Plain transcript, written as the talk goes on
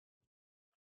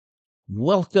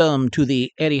Welcome to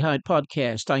the Eddie Hyatt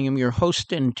Podcast. I am your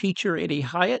host and teacher, Eddie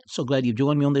Hyatt. So glad you've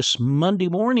joined me on this Monday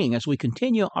morning as we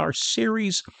continue our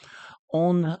series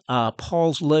on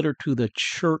Paul's letter to the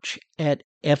church at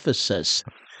Ephesus.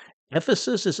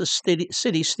 Ephesus is a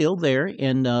city still there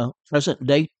in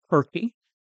present-day Turkey.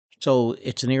 So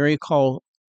it's an area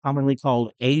commonly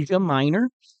called Asia Minor.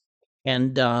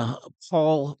 And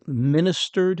Paul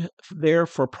ministered there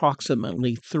for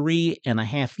approximately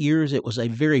 3.5 years. It was a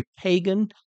very pagan,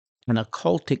 an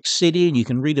occultic city, and you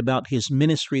can read about his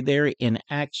ministry there in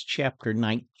Acts chapter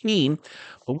 19.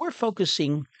 But we're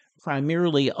focusing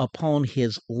primarily upon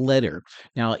his letter.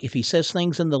 Now, if he says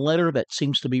things in the letter that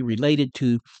seems to be related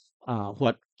to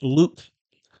what Luke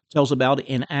tells about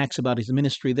in Acts about his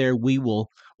ministry there, we will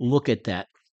look at that.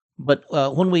 But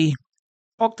when we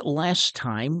talked last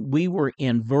time, we were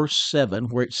in verse 7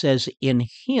 where it says, "In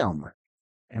him,"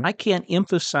 and I can't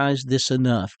emphasize this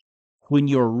enough. When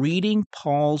you're reading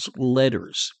Paul's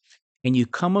letters and you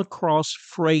come across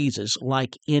phrases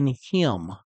like "in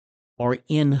him" or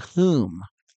 "in whom"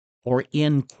 or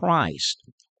 "in Christ"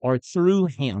 or "through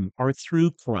him" or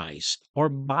 "through Christ" or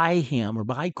 "by him" or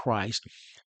 "by Christ,"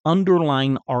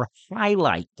 underline or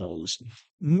highlight those,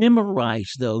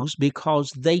 memorize those,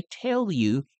 because they tell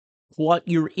you what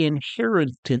your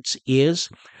inheritance is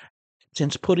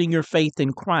since putting your faith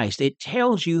in Christ. It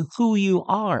tells you who you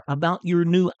are, about your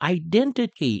new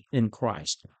identity in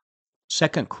Christ.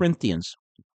 2 Corinthians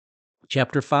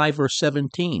chapter 5 verse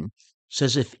 17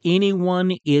 says, "If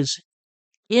anyone is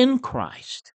in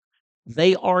Christ,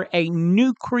 they are a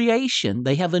new creation.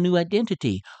 They have a new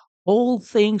identity. Old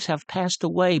things have passed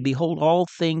away. Behold, all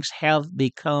things have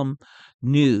become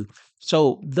new."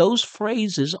 So those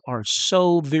phrases are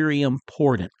so very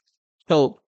important.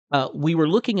 So we were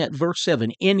looking at verse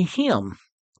 7. In him,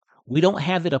 we don't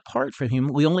have it apart from him.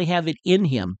 We only have it in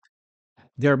him.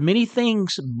 There are many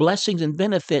things, blessings, and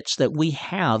benefits that we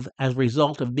have as a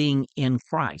result of being in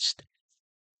Christ.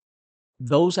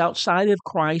 Those outside of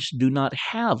Christ do not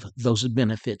have those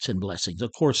benefits and blessings.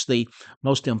 Of course, the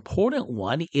most important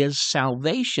one is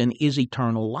salvation, is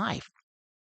eternal life.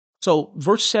 So,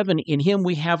 verse 7, in him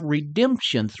we have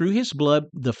redemption through his blood,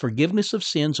 the forgiveness of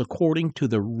sins according to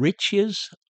the riches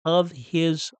of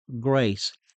his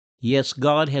grace. Yes,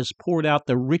 God has poured out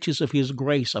the riches of his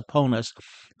grace upon us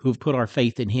who've put our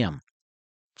faith in him.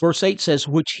 Verse 8 says,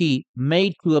 which he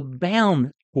made to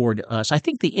abound toward us. I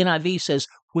think the NIV says,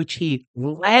 which he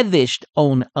lavished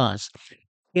on us.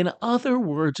 In other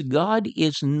words, God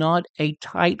is not a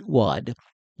tightwad.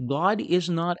 God is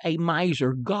not a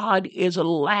miser. God is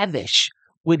lavish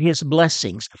with his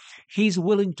blessings. He's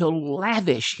willing to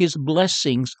lavish his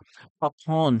blessings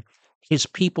upon his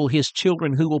people, his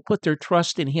children, who will put their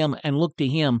trust in him and look to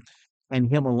him and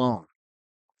him alone.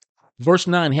 Verse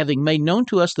 9, having made known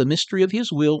to us the mystery of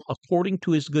his will according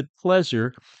to his good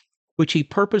pleasure, which he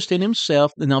purposed in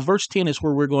himself. And now verse 10 is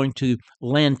where we're going to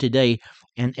land today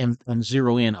and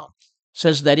zero in on. It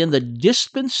says that in the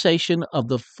dispensation of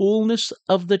the fullness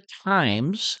of the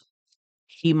times,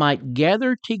 he might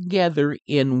gather together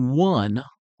in one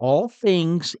all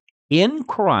things in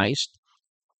Christ,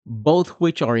 both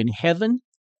which are in heaven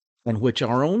and which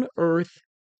are on earth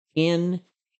in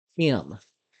him.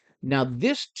 Now,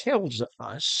 this tells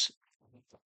us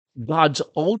God's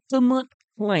ultimate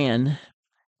plan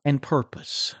and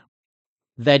purpose,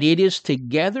 that it is to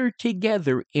gather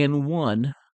together in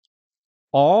one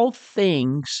all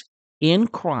things in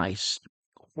Christ,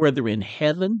 whether in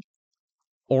heaven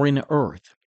or in earth.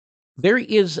 There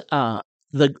is a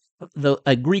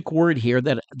Greek word here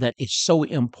that is so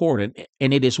important,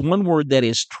 and it is one word that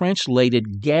is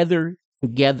translated "gather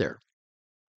together."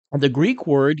 And the Greek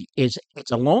word it's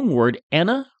a long word,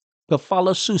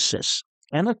 anakephalousis,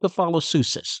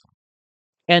 anakephalousis.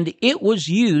 And it was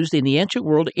used in the ancient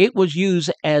world, it was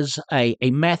used as a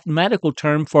mathematical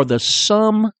term for the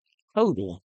sum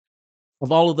total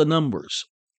of all of the numbers,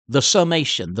 the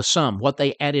summation, the sum, what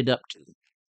they added up to.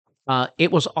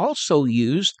 It was also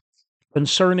used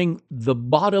concerning the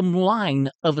bottom line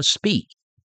of a speech,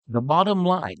 the bottom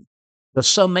line, the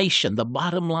summation, the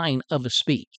bottom line of a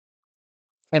speech.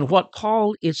 And what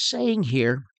Paul is saying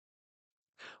here,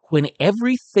 when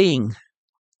everything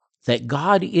that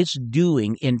God is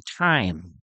doing in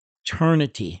time,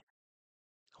 eternity,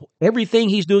 everything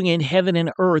he's doing in heaven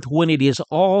and earth, when it is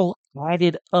all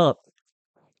added up,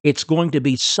 it's going to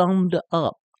be summed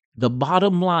up. The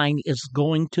bottom line is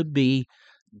going to be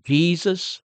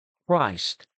Jesus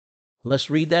Christ.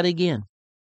 Let's read that again.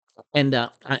 And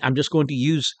I'm just going to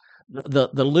use the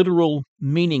literal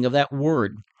meaning of that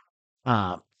word.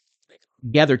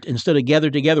 Gathered, instead of gather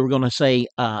together, we're going to say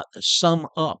sum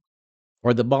up.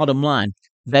 or the bottom line,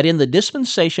 that in the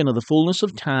dispensation of the fullness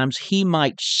of times, he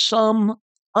might sum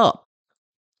up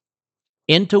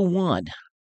into one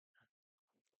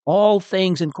all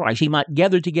things in Christ. He might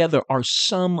gather together or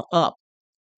sum up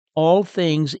all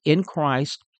things in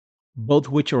Christ, both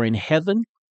which are in heaven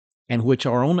and which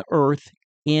are on earth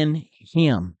in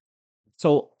him.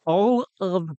 So all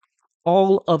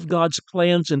of God's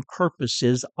plans and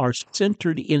purposes are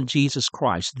centered in Jesus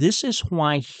Christ. This is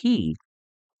why he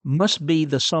must be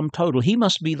the sum total. He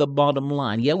must be the bottom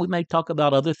line. Yeah, we may talk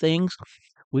about other things.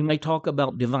 We may talk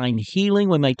about divine healing.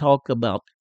 We may talk about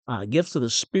gifts of the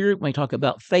Spirit. We may talk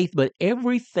about faith, but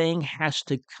everything has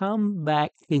to come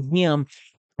back to him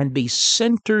and be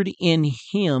centered in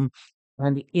him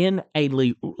and in a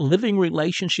living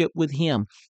relationship with him.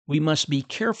 We must be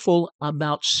careful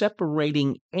about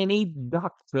separating any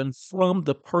doctrine from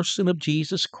the person of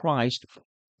Jesus Christ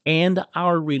and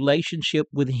our relationship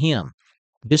with him.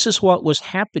 This is what was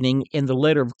happening in the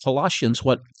letter of Colossians,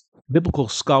 what biblical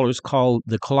scholars call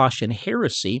the Colossian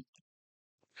heresy.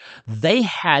 They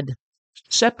had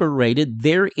separated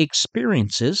their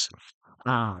experiences,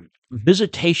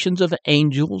 visitations of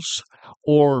angels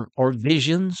or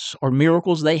visions or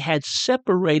miracles. They had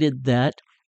separated that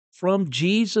from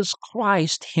Jesus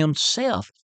Christ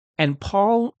himself. And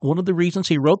Paul, one of the reasons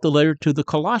he wrote the letter to the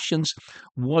Colossians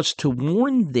was to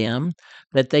warn them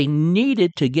that they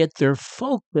needed to get their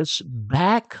focus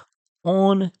back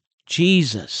on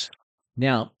Jesus.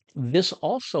 Now, this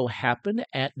also happened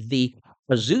at the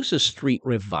Azusa Street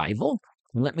revival.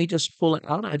 Let me just pull it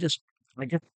out. I just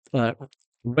uh,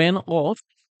 ran off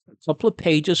a couple of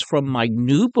pages from my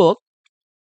new book,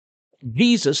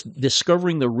 Jesus,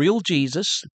 Discovering the Real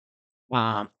Jesus.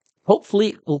 Uh, Hopefully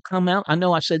it will come out. I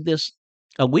know I said this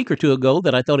a week or two ago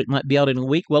that I thought it might be out in a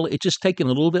week. Well, it's just taken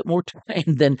a little bit more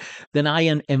time than I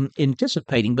am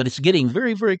anticipating, but it's getting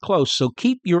very, very close. So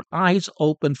keep your eyes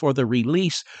open for the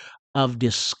release of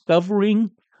Discovering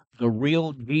the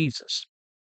Real Jesus.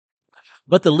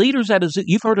 But the leaders at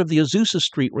you've heard of the Azusa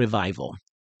Street revival.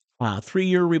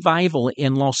 3-year revival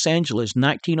in Los Angeles,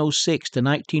 1906 to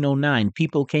 1909.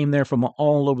 People came there from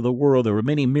all over the world. There were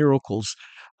many miracles.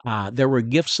 There were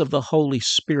gifts of the Holy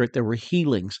Spirit. There were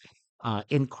healings.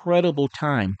 Incredible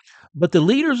time. But the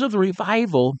leaders of the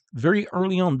revival, very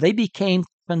early on, they became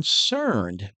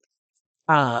concerned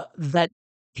that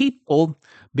people,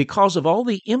 because of all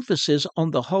the emphasis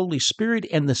on the Holy Spirit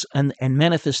and this and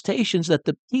manifestations, that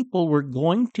the people were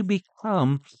going to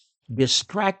become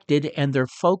distracted and their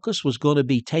focus was going to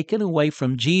be taken away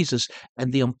from Jesus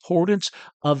and the importance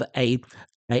of a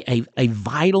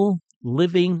vital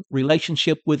living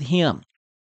relationship with him.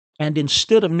 And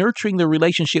instead of nurturing the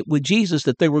relationship with Jesus,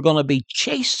 that they were going to be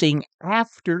chasing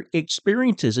after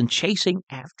experiences and chasing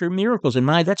after miracles. And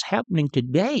that's happening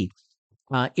today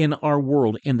in our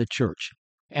world, in the church.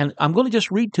 And I'm going to just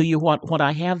read to you what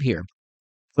I have here.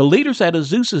 The leaders at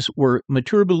Azusa were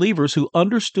mature believers who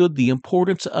understood the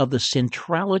importance of the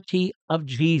centrality of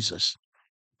Jesus.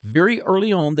 Very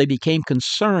early on, they became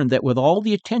concerned that with all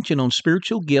the attention on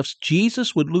spiritual gifts,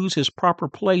 Jesus would lose his proper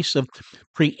place of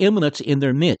preeminence in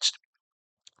their midst.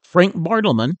 Frank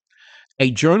Bartleman,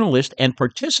 a journalist and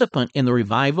participant in the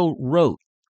revival, wrote,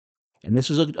 and this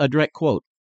is a direct quote,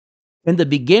 "In the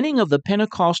beginning of the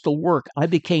Pentecostal work, I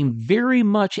became very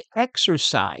much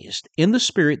exercised in the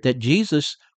spirit that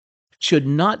Jesus should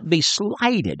not be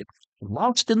slighted,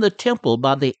 lost in the temple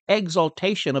by the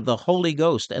exaltation of the Holy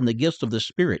Ghost and the gifts of the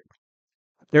Spirit.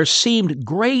 There seemed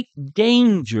great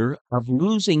danger of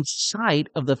losing sight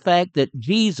of the fact that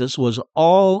Jesus was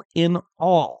all in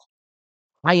all.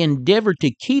 I endeavored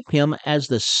to keep him as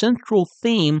the central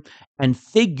theme and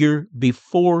figure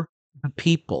before the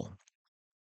people."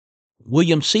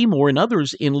 William Seymour and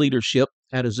others in leadership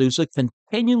at Azusa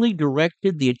continually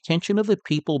directed the attention of the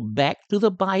people back to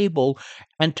the Bible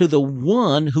and to the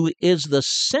one who is the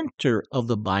center of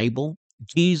the Bible,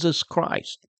 Jesus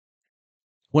Christ.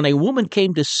 When a woman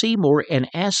came to Seymour and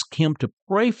asked him to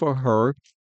pray for her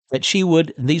that she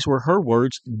would, and these were her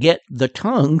words, get the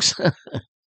tongues,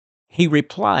 he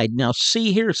replied, "Now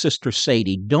see here, Sister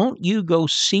Sadie, don't you go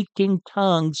seeking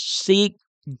tongues, seek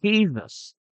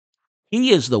Jesus. He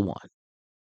is the one."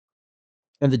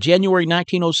 In the January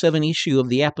 1907 issue of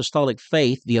the Apostolic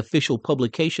Faith, the official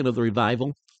publication of the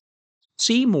revival,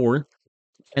 Seymour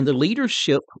and the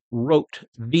leadership wrote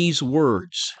these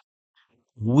words: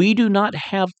 "We do not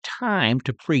have time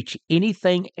to preach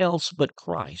anything else but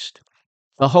Christ.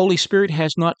 The Holy Spirit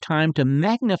has not time to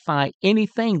magnify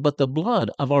anything but the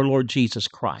blood of our Lord Jesus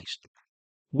Christ.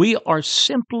 We are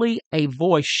simply a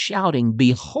voice shouting,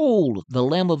 'Behold the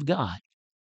Lamb of God.'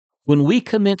 When we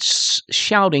commence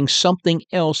shouting something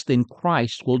else, then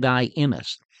Christ will die in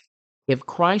us. If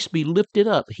Christ be lifted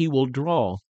up, he will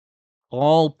draw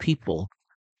all people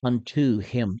unto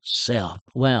himself.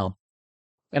 Well,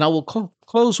 and I will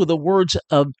close with the words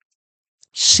of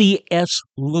C.S.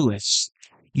 Lewis.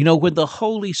 You know, when the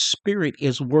Holy Spirit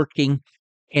is working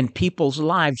in people's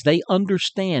lives, they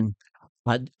understand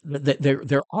that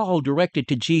they're all directed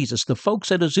to Jesus. The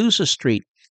folks at Azusa Street,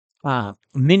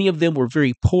 many of them were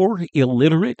very poor,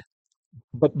 illiterate,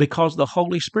 but because the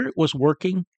Holy Spirit was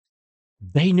working,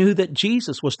 they knew that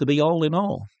Jesus was to be all in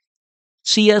all.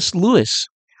 C.S. Lewis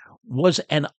was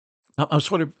I'm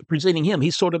sort of presenting him,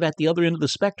 he's sort of at the other end of the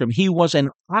spectrum. He was an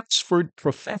Oxford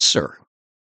professor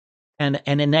and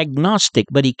an agnostic,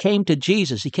 but he came to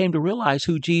Jesus. He came to realize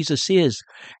who Jesus is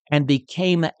and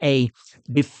became a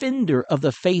defender of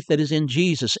the faith that is in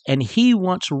Jesus. And he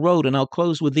once wrote, and I'll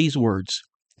close with these words: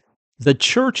 the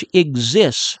church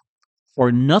exists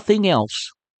for nothing else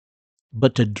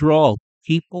but to draw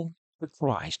people to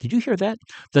Christ. Did you hear that?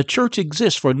 The church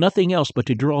exists for nothing else but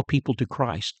to draw people to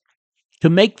Christ, to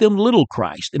make them little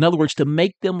Christ. In other words, to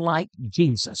make them like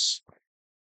Jesus.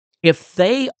 If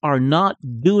they are not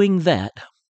doing that,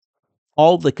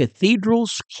 all the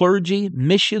cathedrals, clergy,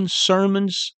 missions,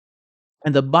 sermons,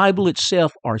 and the Bible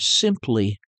itself are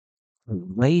simply a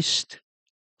waste of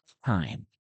time.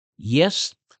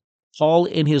 Yes, Paul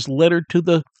in his letter to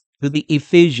the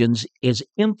Ephesians is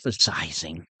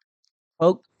emphasizing,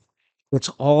 folks, it's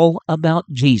all about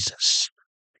Jesus.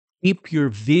 Keep your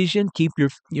vision, keep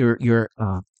your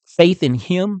faith in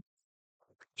him,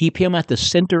 keep him at the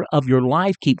center of your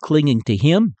life, keep clinging to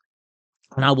him.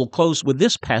 And I will close with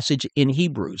this passage in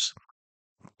Hebrews,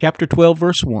 chapter 12,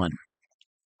 verse 1.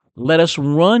 Let us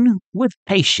run with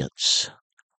patience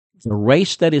the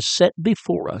race that is set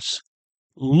before us,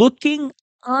 looking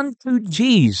unto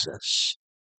Jesus,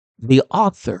 the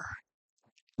author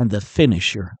and the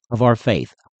finisher of our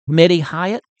faith. I'm Eddie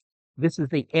Hyatt. This is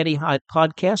the Eddie Hyatt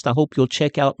Podcast. I hope you'll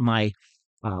check out my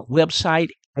website,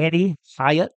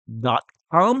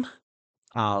 eddiehyatt.com.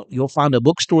 You'll find a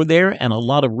bookstore there and a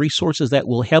lot of resources that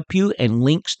will help you, and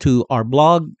links to our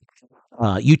blog,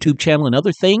 YouTube channel, and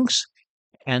other things.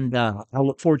 And I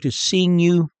look forward to seeing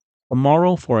you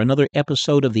tomorrow for another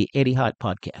episode of the Eddie Hyatt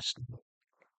Podcast.